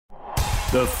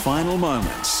The final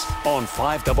moments on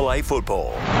 5AA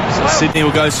Football. So Sydney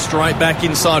will go straight back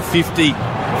inside 50.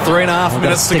 3.5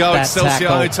 minutes to go. Excelsior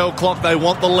Hotel clock. They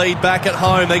want the lead back at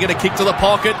home. They're going to kick to the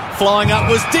pocket. Flying up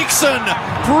was Dixon.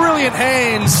 Brilliant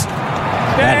hands.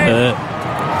 That hurt.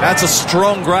 That's a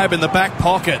strong grab in the back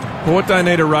pocket. Port don't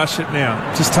need to rush it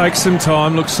now. Just take some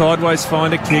time, look sideways,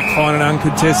 find a kick, find an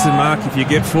uncontested mark. If you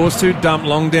get forced to, dump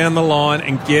long down the line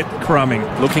and get crumbing.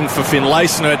 Looking for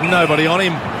Finlayson, who had nobody on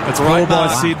him. It's poor by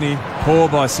Sydney. Poor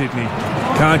by Sydney.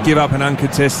 Can't give up an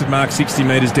uncontested mark 60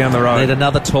 metres down the road. Need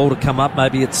another tall to come up.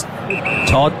 Maybe it's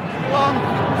Todd.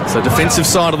 So defensive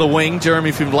side of the wing,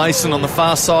 Jeremy Finlayson on the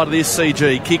far side of the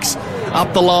SCG. Kicks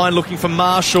up the line looking for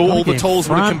Marshall. All the talls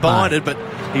would have combined, but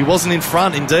he wasn't in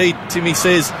front. Indeed, Timmy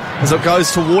says, as it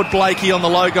goes toward Blakey on the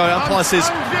logo, umpire says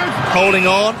holding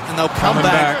on, and they'll come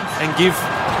back and give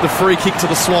the free kick to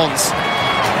the Swans.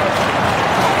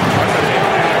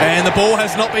 And the ball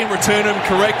has not been returned to him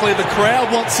correctly. The crowd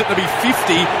wants it to be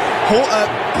 50.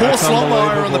 Horst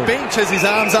Longmire on the bench has his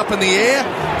arms up in the air,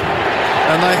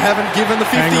 and they haven't given the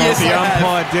 50. Yes, the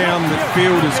umpire down the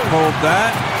field has called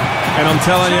that, and I'm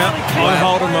telling you, I'm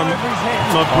holding my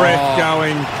breath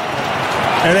going.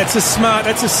 And that's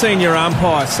a senior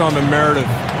umpire, Simon Meredith.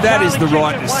 That is the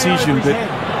right decision, but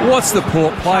what's the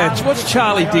Port player? What's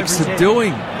Charlie Dixon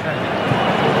doing?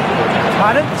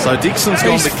 So Dixon's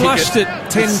gone to kick it. He's flushed it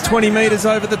 10, 20 metres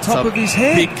over the top of his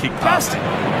head. Big kick past him.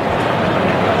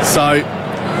 So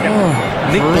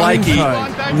Nick Blakey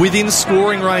within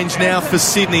scoring range now for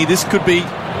Sydney. This could be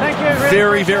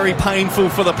very, very painful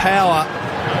for the Power.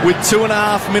 With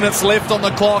 2.5 minutes left on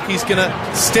the clock, he's going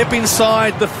to step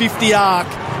inside the 50 arc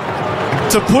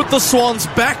to put the Swans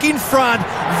back in front.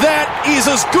 That is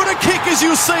as good a kick as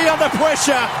you'll see under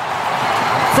pressure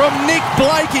from Nick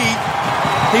Blakey.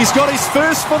 He's got his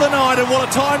first for the night, and what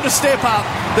a time to step up.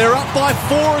 They're up by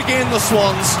 4 again, the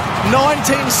Swans.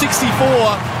 19-64.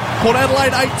 Port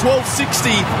Adelaide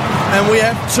 8-12-60, and we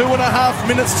have 2.5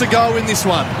 minutes to go in this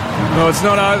one. No, it's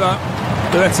not over.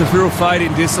 But that's a real fade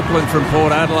in discipline from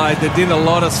Port Adelaide. They did a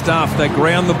lot of stuff. They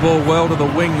ground the ball well to the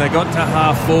wing. They got to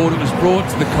half forward. It was brought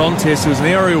to the contest. It was an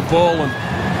aerial ball, and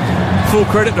full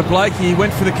credit to Blakey. He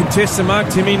went for the contested mark.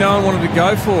 Timmy, no one wanted to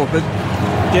go for. But,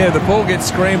 yeah, the ball gets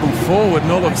scrambled forward,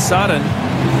 and all of a sudden,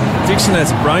 Dixon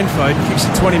has a brain fade, kicks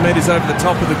it 20 metres over the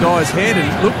top of the guy's head, and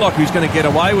it looked like he was going to get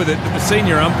away with it. But the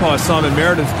senior umpire, Simon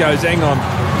Meredith, goes, hang on,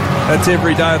 that's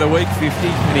every day of the week, 50,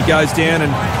 and he goes down.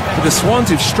 And for the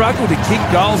Swans, who've struggled to kick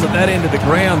goals at that end of the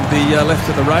ground, the left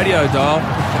of the radio dial,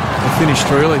 they finished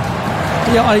early.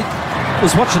 Yeah, I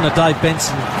was watching a Dave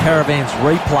Benson Caravans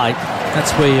replay.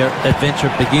 That's where your adventure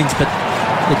begins, but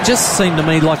it just seemed to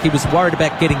me like he was worried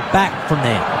about getting back from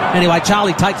there. Anyway,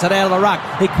 Charlie takes it out of the ruck.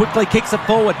 He quickly kicks it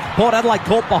forward. Port Adelaide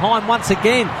caught behind once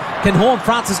again. Can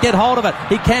Horne-Francis get hold of it?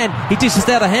 He can. He dishes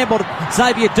out a handball to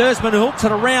Xavier Dersman, who hooks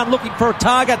it around looking for a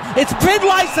target. It's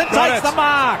Finlayson takes the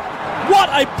mark. What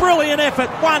a brilliant effort,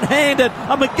 one-handed.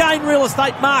 A McGain Real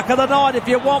Estate mark of the night if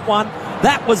you want one.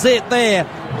 That was it there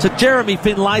to Jeremy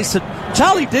Finlayson.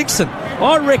 Charlie Dixon,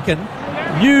 I reckon,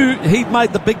 knew he'd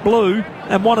made the big blue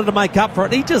and wanted to make up for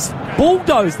it. He just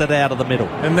bulldozed it out of the middle.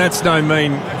 And that's no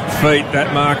mean feat,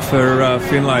 that mark for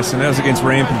Finlayson. That was against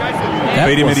Rampton.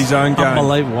 Beat him at his own game.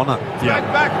 Unbelievable, wasn't it? Yeah.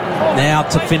 Now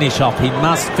to finish off. He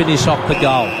must finish off the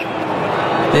goal.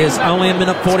 There's only a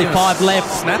minute 45 left.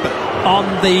 Snap it. On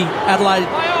the Adelaide...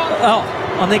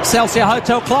 on the Excelsior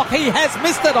Hotel clock. He has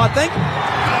missed it, I think.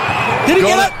 Did he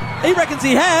get it? He reckons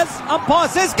he has. Umpire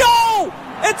says, goal!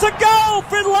 It's a goal!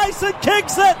 Finlayson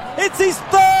kicks it! It's his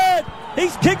third!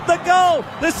 He's kicked the goal.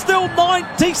 There's still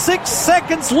 96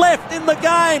 seconds left in the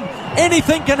game.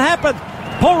 Anything can happen.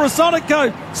 Paul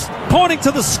Rosonico pointing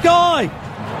to the sky.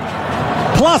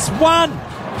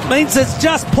 +1 means it's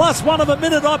just +1 of a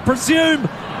minute, I presume.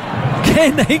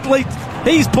 Ken Hinkley,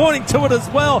 he's pointing to it as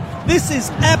well. This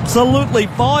is absolutely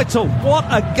vital. What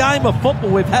a game of football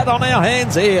we've had on our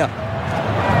hands here.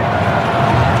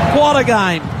 What a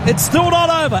game. It's still not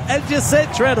over, as you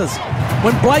said, Treaders.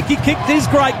 When Blakey kicked his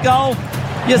great goal,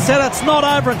 you said it's not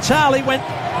over, and Charlie went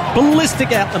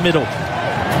ballistic out the middle.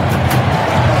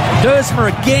 Dersmer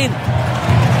again,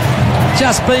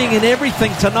 just being in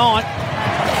everything tonight.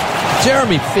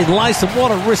 Jeremy Finlayson,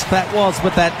 what a risk that was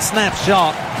with that snap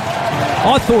shot.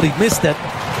 I thought he missed it.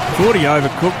 Thought he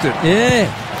overcooked it. Yeah.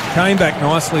 Came back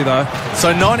nicely, though.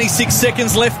 So 96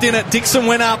 seconds left in it. Dixon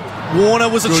went up. Warner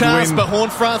was a Good chance, win. but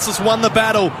Horne-Francis won the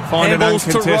battle. Find an Handballs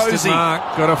to uncontested Rosie.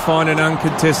 mark. Got to find an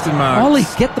uncontested mark. Ollie,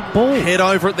 get the ball. Head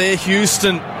over it there,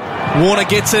 Houston. Warner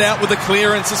gets it out with the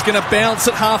clearance. It's going to bounce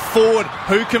at half forward.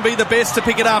 Who can be the best to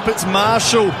pick it up? It's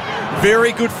Marshall.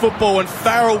 Very good football, and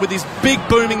Farrell with his big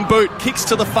booming boot kicks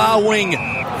to the far wing.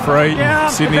 Free,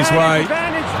 Sydney's way.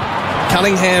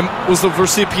 Cunningham was the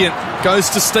recipient, goes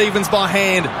to Stevens by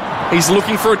hand. He's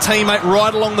looking for a teammate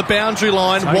right along the boundary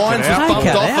line. Wines was bumped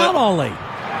off Ollie.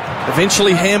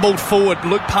 Eventually handballed forward.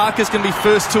 Luke Parker's going to be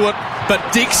first to it,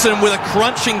 but Dixon with a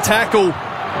crunching tackle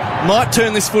might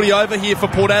turn this footy over here for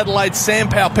Port Adelaide. Sam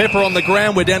Powell-Pepper on the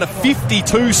ground. We're down to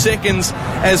 52 seconds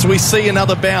as we see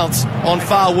another bounce on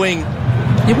far wing.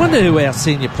 You wonder who our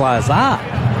senior players are.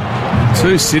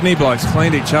 Two Sydney blokes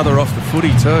cleaned each other off the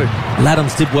footy too.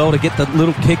 Laddams did well to get the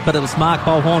little kick, but it was Mark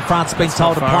Bolhorn. France being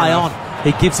told to play on.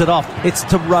 He gives it off. It's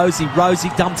to Rosie. Rosie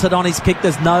dumps it on his kick.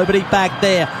 There's nobody back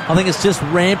there. I think it's just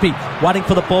Rampy waiting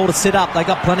for the ball to sit up. They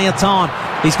got plenty of time.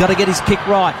 He's got to get his kick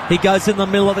right. He goes in the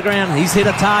middle of the ground. He's hit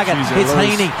a target. It's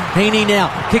Heaney. Heaney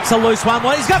now kicks a loose one.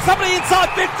 Well, he's got somebody inside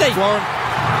 50. Florent.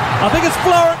 I think it's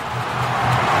Florent.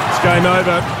 It's game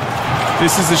over.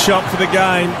 This is the shot for the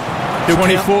game.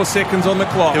 24 seconds on the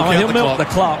clock. He'll milk the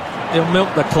clock. He'll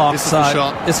milk the clock. This is the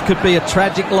shot. This could be a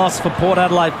tragic loss for Port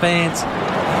Adelaide fans.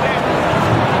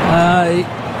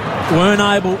 Weren't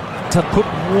able to put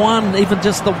even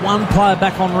just the one player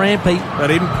back on Rampy. They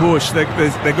didn't push. They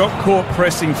got caught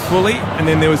pressing fully, and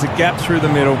then there was a gap through the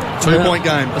middle. 2-point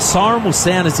game. A siren will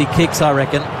sound as he kicks, I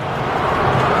reckon.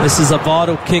 This is a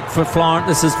vital kick for Florent.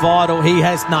 This is vital. He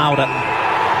has nailed it.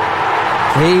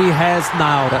 He has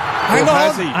nailed it. Hang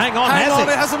on. Hang on.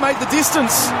 It hasn't made the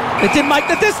distance. It didn't make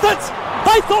the distance.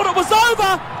 They thought it was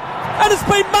over, and it's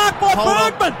been marked by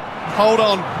Bergman. Hold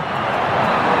on.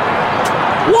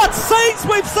 What scenes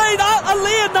we've seen.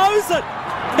 Aliir knows it.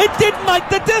 It didn't make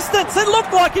the distance. It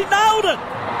looked like he nailed it.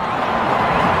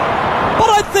 But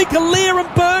I think Aliir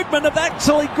and Bergman have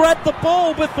actually grabbed the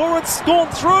ball before it's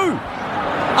gone through.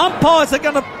 Umpires are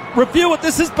going to review it.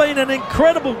 This has been an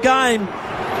incredible game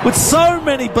with so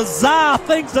many bizarre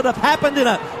things that have happened in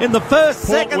it in the first,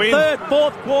 second, third,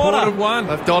 fourth quarter. Port have won.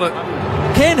 They've got it.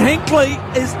 Ken Hinkley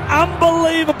is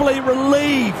unbelievably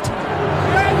relieved.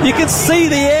 You can see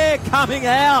the air coming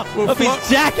out of his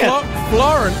jacket.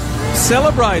 Florent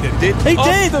celebrated. He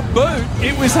did. The boot,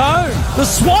 it was home. The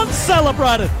Swans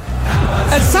celebrated.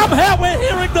 And somehow we're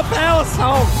hearing the power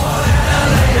song.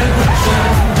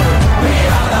 We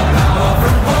are the power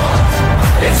from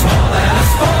Port. It's more than a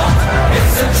sport.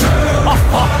 It's a true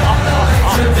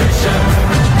tradition.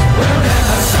 We'll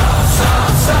never stop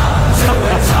till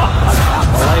we're top.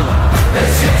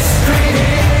 There's history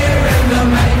here in the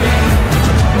making.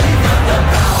 We've got the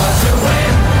power to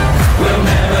win. We'll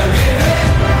never give in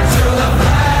till the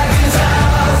flag is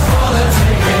ours for the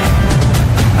taking.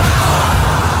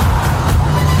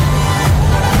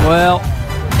 Well,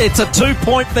 it's a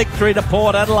 2-point victory to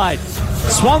Port Adelaide.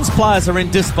 Swans players are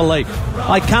in disbelief.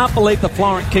 I can't believe the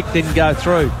Florent kick didn't go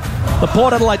through. The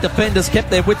Port Adelaide defenders kept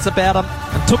their wits about them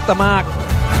and took the mark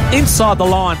inside the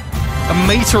line. A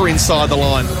metre inside the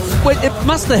line. Well, it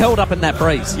must have held up in that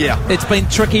breeze. Yeah. It's been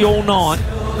tricky all night,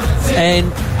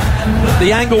 and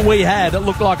the angle we had, it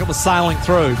looked like it was sailing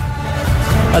through.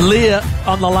 Aliir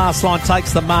on the last line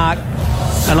takes the mark,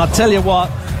 and I tell you what,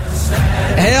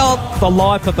 how the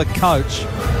life of a coach.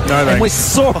 And we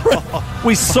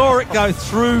saw it go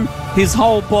through his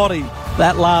whole body,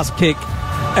 that last kick,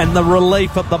 and the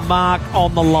relief of the mark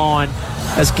on the line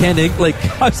as Ken Hinkley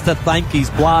goes to thank his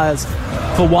players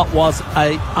for what was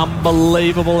an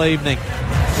unbelievable evening.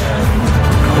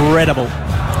 Incredible.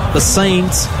 The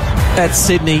scenes at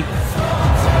Sydney,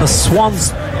 the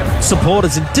Swans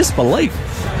supporters in disbelief,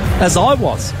 as I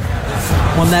was,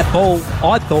 when that ball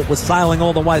I thought was sailing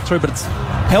all the way through, but it's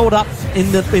held up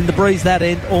in the breeze that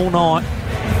end all night,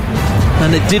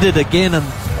 and it did it again, and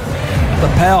the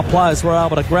power players were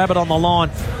able to grab it on the line.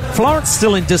 Florence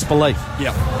still in disbelief.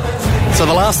 Yeah. So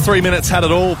the last 3 minutes had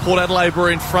it all. Port Adelaide were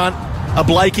in front. A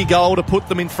Blakey goal to put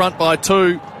them in front by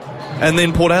 2, and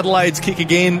then Port Adelaide's kick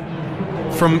again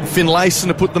from Finlayson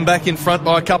to put them back in front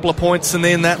by a couple of points, and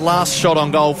then that last shot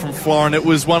on goal from Florent. It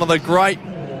was one of the great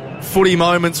footy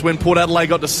moments when Port Adelaide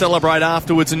got to celebrate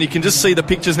afterwards, and you can just see the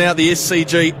pictures now at the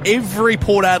SCG. Every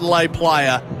Port Adelaide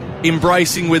player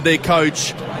embracing with their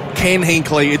coach, Ken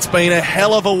Hinkley. It's been a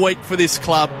hell of a week for this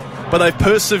club, but they've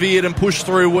persevered and pushed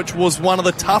through, which was one of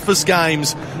the toughest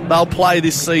games they'll play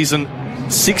this season.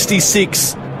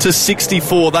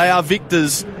 66-64. They are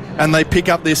victors, and they pick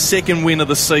up their second win of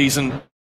the season.